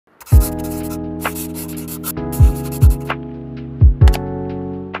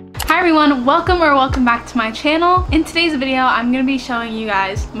Hi everyone, welcome back to my channel. In today's video, I'm going to be showing you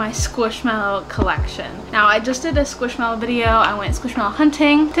guys my Squishmallow collection. Now, I just did a Squishmallow video. I went Squishmallow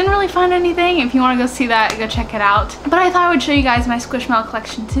hunting. Didn't really find anything. If you want to go see that, go check it out. But I thought I would show you guys my Squishmallow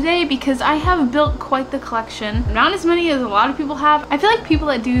collection today because I have built quite the collection. Not as many as a lot of people have. I feel like people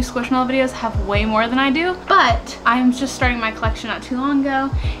that do Squishmallow videos have way more than I do, but I'm just starting my collection not too long ago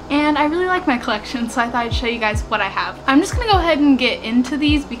and I really like my collection, so I thought I'd show you guys what I have. I'm just going to go ahead and get into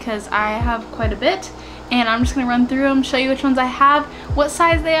these because I have quite a bit, and I'm just going to run through them, show you which ones I have, what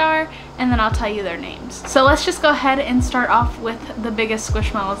size they are, and then I'll tell you their names. So let's just go ahead and start off with the biggest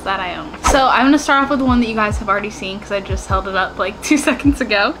Squishmallows that I own. So I'm going to start off with the one that you guys have already seen because I just held it up like 2 seconds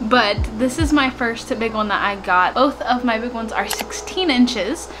ago. But this is my first big one that I got. Both of my big ones are 16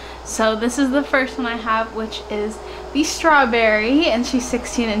 inches. So this is the first one I have, which is the Strawberry, and she's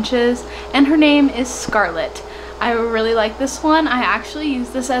 16 inches, and her name is Scarlet. I really like this one. I actually use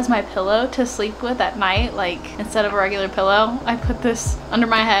this as my pillow to sleep with at night. Like, instead of a regular pillow, I put this under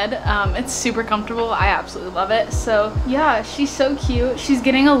my head. It's super comfortable. I absolutely love it. So yeah, she's so cute. She's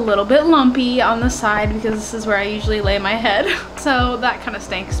getting a little bit lumpy on the side because this is where I usually lay my head. So that kind of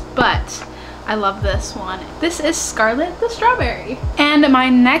stinks, but I love this one. This is Scarlet the Strawberry. And my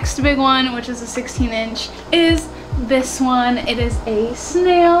next big one, which is a 16-inch, is this one. It is a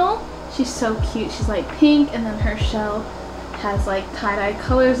snail. She's so cute. She's like pink, and then her shell has like tie-dye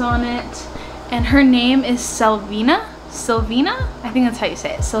colors on it. And her name is Selvina. Silvina? I think that's how you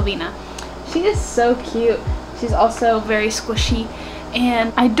say it. Silvina. She is so cute. She's also very squishy.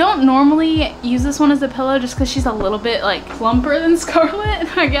 And I don't normally use this one as a pillow just because she's a little bit like plumper than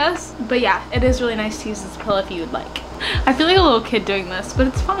Scarlet, I guess. But yeah, it is really nice to use as a pillow if you would like. I feel like a little kid doing this, but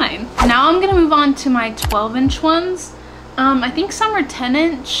it's fine. Now I'm going to move on to my 12-inch ones. I think some are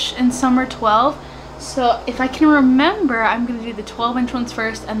 10-inch and some are 12. So if I can remember, I'm going to do the 12-inch ones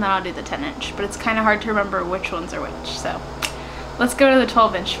first and then I'll do the 10-inch. But it's kind of hard to remember which ones are which. So let's go to the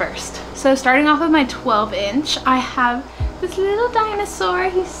 12-inch first. So starting off with my 12-inch, I have this little dinosaur.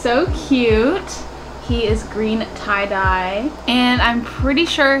 He's so cute. He is green tie-dye. And I'm pretty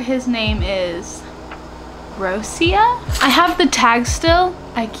sure his name is Rosia. I have the tags still.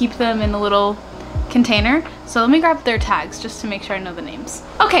 I keep them in a little container. So let me grab their tags just to make sure I know the names.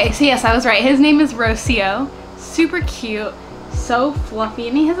 Okay, so yes, I was right. His name is Rocio. Super cute, so fluffy,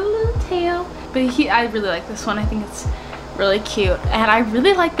 and he has a little tail. But I really like this one. I think it's really cute, and I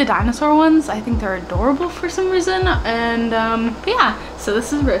really like the dinosaur ones. I think they're adorable for some reason. And but yeah, so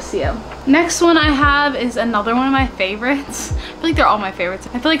this is Rocio. Next one I have is another one of my favorites. I feel like they're all my favorites.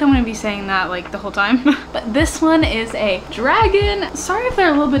 I feel like I'm gonna be saying that like the whole time. But this one is a dragon. Sorry if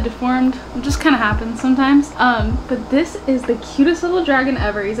they're a little bit deformed. It just kind of happens sometimes. But this is the cutest little dragon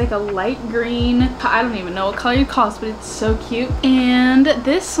ever. He's like a light green. I don't even know what color you call it, but it's so cute. And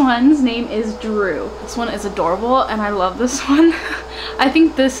this one's name is Drew. This one is adorable, and I love this one. I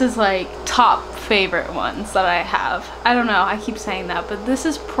think this is like top favorite ones that I have. I don't know, I keep saying that, but this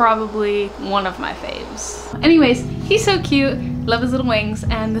is probably one of my faves. Anyways, he's so cute. Love his little wings,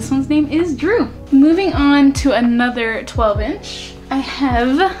 and this one's name is Drew. Moving on to another 12-inch. I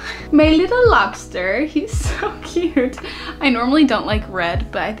have my little lobster. He's so cute. I normally don't like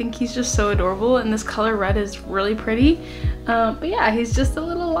red, but I think he's just so adorable, and this color red is really pretty. But yeah, he's just a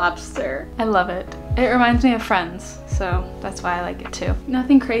little lobster. I love it. It reminds me of Friends, so that's why I like it too.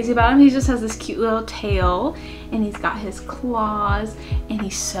 Nothing crazy about him. He just has this cute little tail, and he's got his claws, and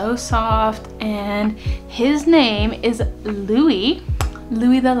he's so soft, and his name is Louie.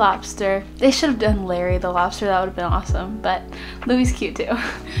 Louie the lobster. They should have done Larry the lobster. That would have been awesome, but Louie's cute too.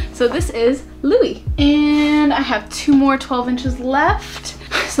 So this is Louie. And I have 2 more 12 inches left.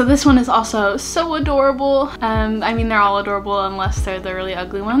 So this one is also so adorable. I mean, they're all adorable unless they're the really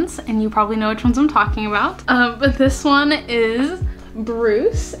ugly ones, and you probably know which ones I'm talking about. But this one is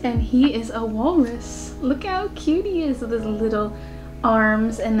Bruce, and he is a walrus. Look how cute he is with his little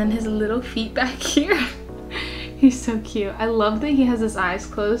arms and then his little feet back here. He's so cute. I love that he has his eyes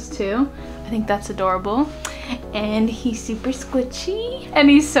closed too. I think that's adorable. And he's super squishy, and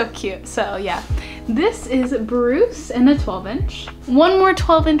he's so cute. So yeah, this is Bruce in a 12-inch. One more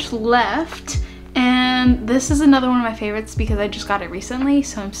 12-inch left, and this is another one of my favorites because I just got it recently,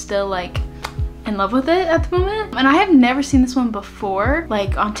 so I'm still like in love with it at the moment. And I have never seen this one before,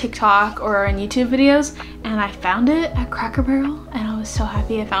 like on TikTok or in YouTube videos, and I found it at Cracker Barrel, and I was so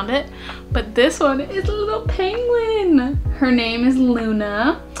happy I found it. But this one is a little penguin. Her name is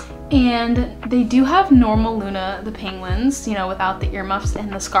Luna, And they do have normal Luna, the penguins, you know, without the earmuffs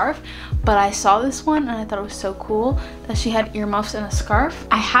and the scarf. But I saw this one and I thought it was so cool that she had earmuffs and a scarf.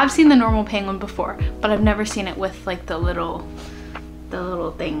 I have seen the normal penguin before, but I've never seen it with like the little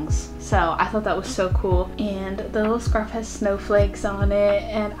things. So I thought that was so cool. And the little scarf has snowflakes on it,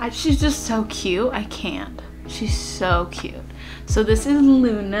 and she's just so cute. I can't. She's so cute. So this is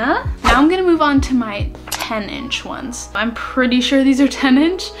Luna. Now I'm gonna move on to my 10-inch ones. I'm pretty sure these are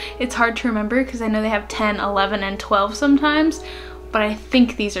 10-inch. It's hard to remember because I know they have 10, 11, and 12 sometimes, but I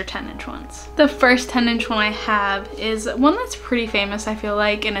think these are 10-inch ones. The first 10-inch one I have is one that's pretty famous, I feel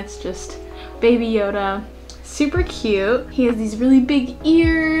like, and it's just Baby Yoda. Super cute. He has these really big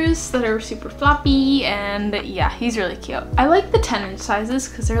ears that are super floppy, and yeah, he's really cute. I like the 10-inch sizes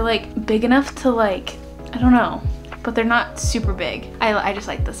because they're like big enough to like, I don't know, but they're not super big. I just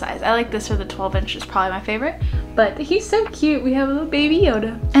like the size. I like this, or the 12-inch is probably my favorite, but he's so cute. We have a little Baby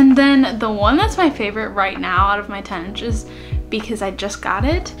Yoda. And then the one that's my favorite right now out of my 10 inches, because I just got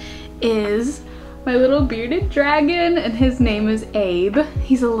it, is my little bearded dragon, and his name is Abe.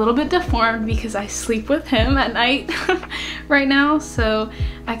 He's a little bit deformed because I sleep with him at night right now, so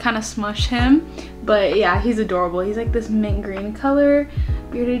I kind of smush him. But yeah, he's adorable. He's like this mint green color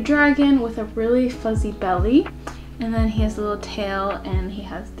bearded dragon with a really fuzzy belly, and then he has a little tail and he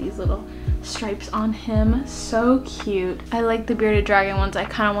has these little stripes on him. So cute. I like the bearded dragon ones. I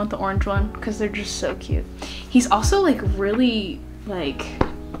kind of want the orange one because they're just so cute. He's also like really like,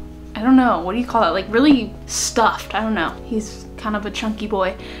 I don't know, what do you call it? Like really stuffed. I don't know. He's kind of a chunky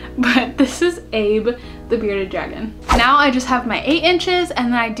boy. But this is Abe, the bearded dragon. Now I just have my 8 inches,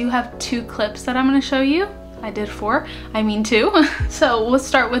 and then I do have 2 clips that I'm going to show you. I did 4, I mean 2. So let's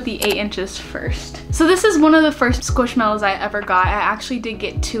start with the 8 inches first. So this is one of the first Squishmallows I ever got. I actually did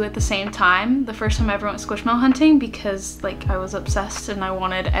get 2 at the same time, the first time I ever went Squishmallow hunting, because like I was obsessed and I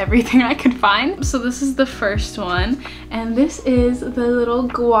wanted everything I could find. So this is the first one, and this is the little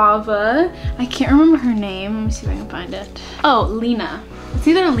guava. I can't remember her name. Let me see if I can find it. Oh, Lena. It's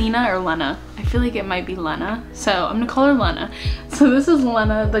either Lena or Lena. I feel like it might be Lena, so I'm gonna call her Lena. So this is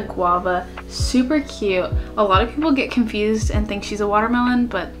Lena the guava. Super cute. A lot of people get confused and think she's a watermelon,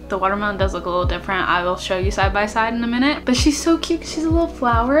 but the watermelon does look a little different. I will show you side by side in a minute. But she's so cute. She's a little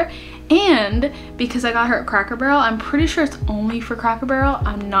flower. And because I got her at Cracker Barrel, I'm pretty sure it's only for Cracker Barrel.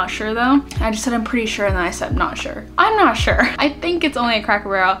 I'm not sure though. I just said I'm pretty sure, and then I said not sure. I'm not sure. I think it's only at Cracker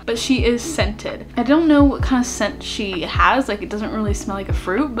Barrel, but she is scented. I don't know what kind of scent she has. Like, it doesn't really smell like a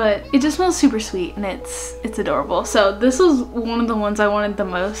fruit, but it just smells super sweet, and it's adorable. So this was one of the ones I wanted the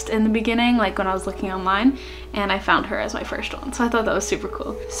most in the beginning, like when I was looking online, and I found her as my first one. So I thought that was super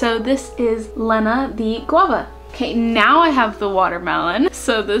cool. So this is Lena the guava. Okay, now I have the watermelon.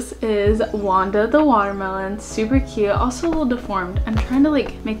 So this is Wanda the watermelon. Super cute, also a little deformed. I'm trying to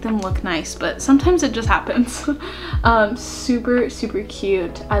like make them look nice, but sometimes it just happens. Super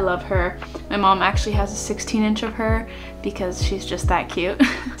cute. I love her. My mom actually has a 16-inch of her because she's just that cute.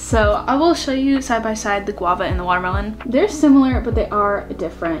 So I will show you side by side the guava and the watermelon. They're similar, but they are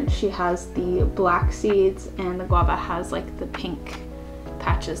different. She has the black seeds and the guava has like the pink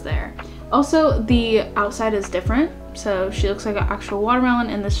patches there. Also, the outside is different. So she looks like an actual watermelon,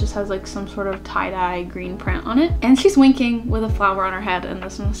 and this just has like some sort of tie-dye green print on it. And she's winking with a flower on her head, and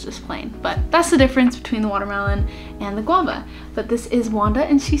this one's just plain. But that's the difference between the watermelon and the guava. But this is Wanda,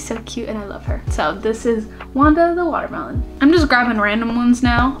 and she's so cute, and I love her. So this is Wanda the watermelon. I'm just grabbing random ones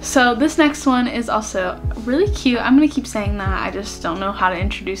now. So this next one is also really cute. I'm gonna keep saying that. I just don't know how to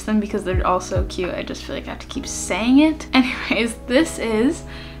introduce them because they're all so cute. I just feel like I have to keep saying it. Anyways, this is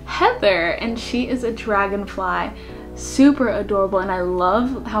Heather, and she is a dragonfly. Super adorable, and I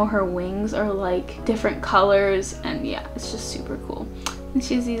love how her wings are like different colors, and yeah, it's just super cool. And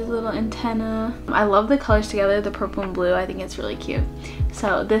she has these little antennae. I love the colors together, the purple and blue. I think it's really cute.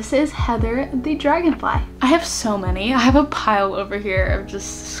 So this is Heather the dragonfly. I have so many. I have a pile over here of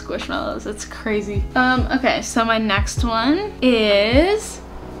just Squishmallows. It's crazy. Okay, so my next one is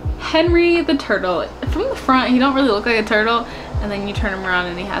Henry the turtle. From the front, he don't really look like a turtle, and then you turn him around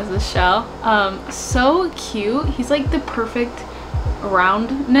and he has this shell. So cute. He's like the perfect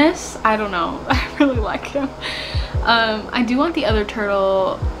roundness. I don't know. I really like him. I do want the other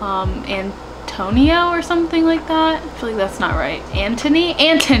turtle, Antonio or something like that. I feel like that's not right. Anthony.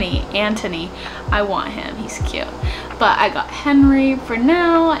 I want him. He's cute. But I got Henry for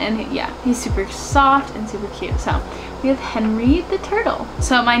now, and yeah, he's super soft and super cute. So we have Henry the turtle.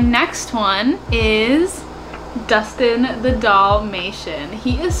 So my next one is Dustin the Dalmatian.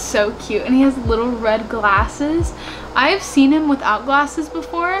 He is so cute, and he has little red glasses. I've seen him without glasses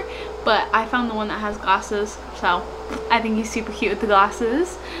before, but I found the one that has glasses, so I think he's super cute with the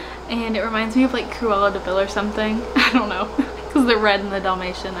glasses. and it reminds me of like Cruella de Vil or something. I don't know. Because they're red in the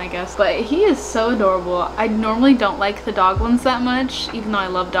Dalmatian, I guess. But he is so adorable. I normally don't like the dog ones that much, even though I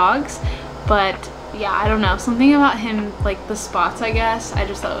love dogs. But yeah, I don't know. Something about him, like the spots, I guess, I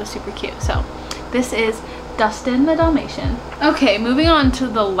just thought it was super cute. So this is Dustin the Dalmatian. Okay, moving on to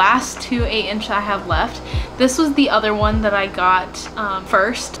the last two 8-inch I have left. This was the other one that I got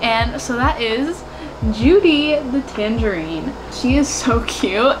first. And so that is Judy the Tangerine. She is so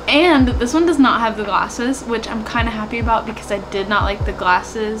cute, and this one does not have the glasses, which I'm kind of happy about because I did not like the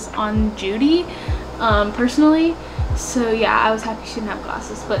glasses on Judy personally. So yeah, I was happy she didn't have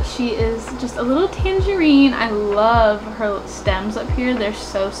glasses, but she is just a little tangerine. I love her stems up here. They're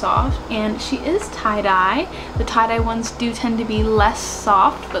so soft, and she is tie-dye. The tie-dye ones do tend to be less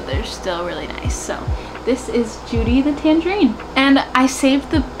soft, but they're still really nice. So this is Judy the Tangerine. And I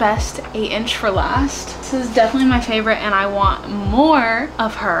saved the best 8-inch for last. This is definitely my favorite, and I want more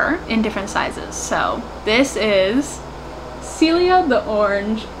of her in different sizes. So this is Celia the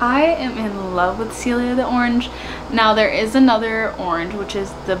Orange. I am in love with Celia the Orange. Now there is another orange, which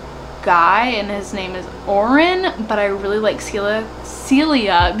is the guy, and his name is Oren, but I really like Celia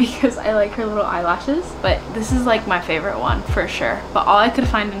because I like her little eyelashes. But this is like my favorite one for sure. But all I could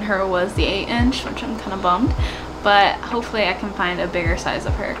find in her was the 8-inch, which I'm kind of bummed. But hopefully I can find a bigger size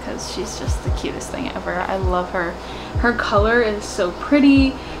of her because she's just the cutest thing ever. I love her. Her color is so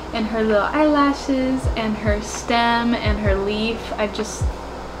pretty, and her little eyelashes and her stem and her leaf.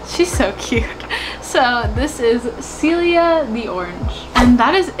 She's so cute. So this is Celia the Orange. And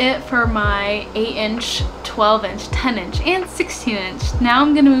that is it for my 8-inch, 12-inch, 10-inch, and 16-inch. Now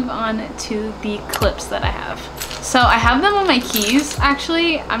I'm gonna move on to the clips that I have. So I have them on my keys.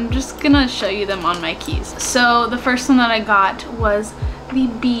 Actually, I'm just gonna show you them on my keys. So the first one that I got was the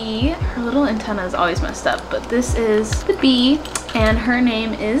bee. Her little antenna is always messed up, but this is the bee, and her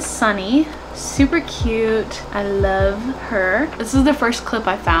name is Sunny. Super cute. I love her. This is the first clip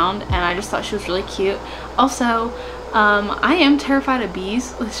I found, and I just thought she was really cute. Also, I am terrified of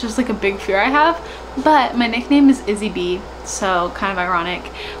bees. It's just like a big fear I have, but my nickname is Izzy Bee, so kind of ironic.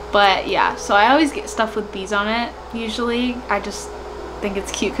 But yeah, so I always get stuff with bees on it. Usually I just think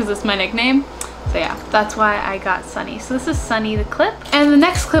it's cute because it's my nickname. So yeah, that's why I got Sunny. So this is Sunny the clip. And the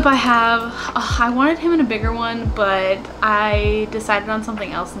next clip I have, I wanted him in a bigger one, but I decided on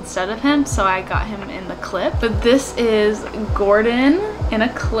something else instead of him, so I got him in the clip. But this is Gordon in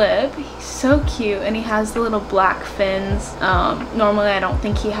a clip. He's so cute, and he has the little black fins. Normally I don't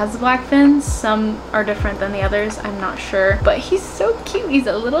think he has the black fins. Some are different than the others, I'm not sure. But he's so cute. He's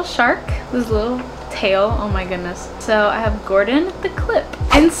a little shark. This little tail, oh my goodness. So I have Gordon the clip,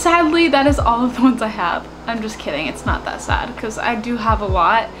 and sadly that is all of the ones I have. I'm just kidding, it's not that sad because I do have a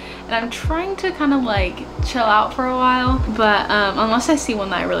lot, and I'm trying to kind of like chill out for a while, but unless I see one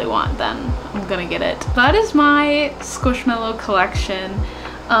that I really want, then I'm gonna get it. That is my Squishmallow collection.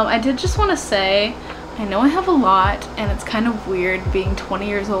 I did just want to say, I know I have a lot, and it's kind of weird being 20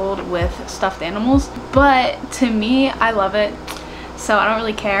 years old with stuffed animals, but to me, I love it, so I don't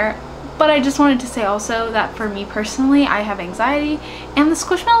really care. But I just wanted to say also that for me personally, I have anxiety, and the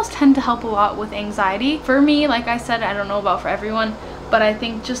Squishmallows tend to help a lot with anxiety. For me, like I said, I don't know about for everyone, but I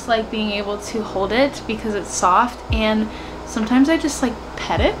think just like being able to hold it because it's soft, and sometimes I just like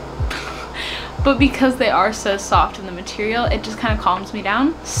pet it. But because they are so soft in the material, it just kind of calms me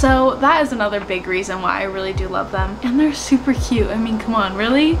down. So that is another big reason why I really do love them. And they're super cute. I mean, come on,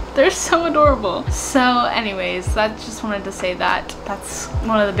 really? They're so adorable. So anyways, I just wanted to say that that's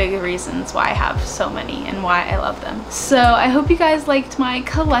one of the big reasons why I have so many and why I love them. So I hope you guys liked my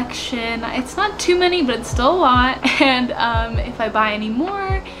collection. It's not too many, but it's still a lot. And if I buy any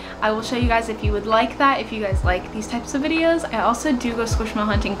more, I will show you guys if you would like that, if you guys like these types of videos. I also do go Squishmallow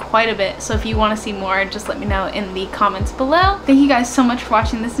hunting quite a bit, so if you want to see more, just let me know in the comments below. Thank you guys so much for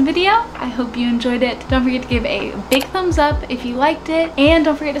watching this video. I hope you enjoyed it. Don't forget to give a big thumbs up if you liked it, and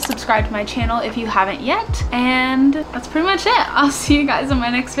don't forget to subscribe to my channel if you haven't yet. And that's pretty much it. I'll see you guys in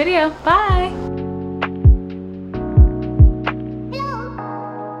my next video. Bye!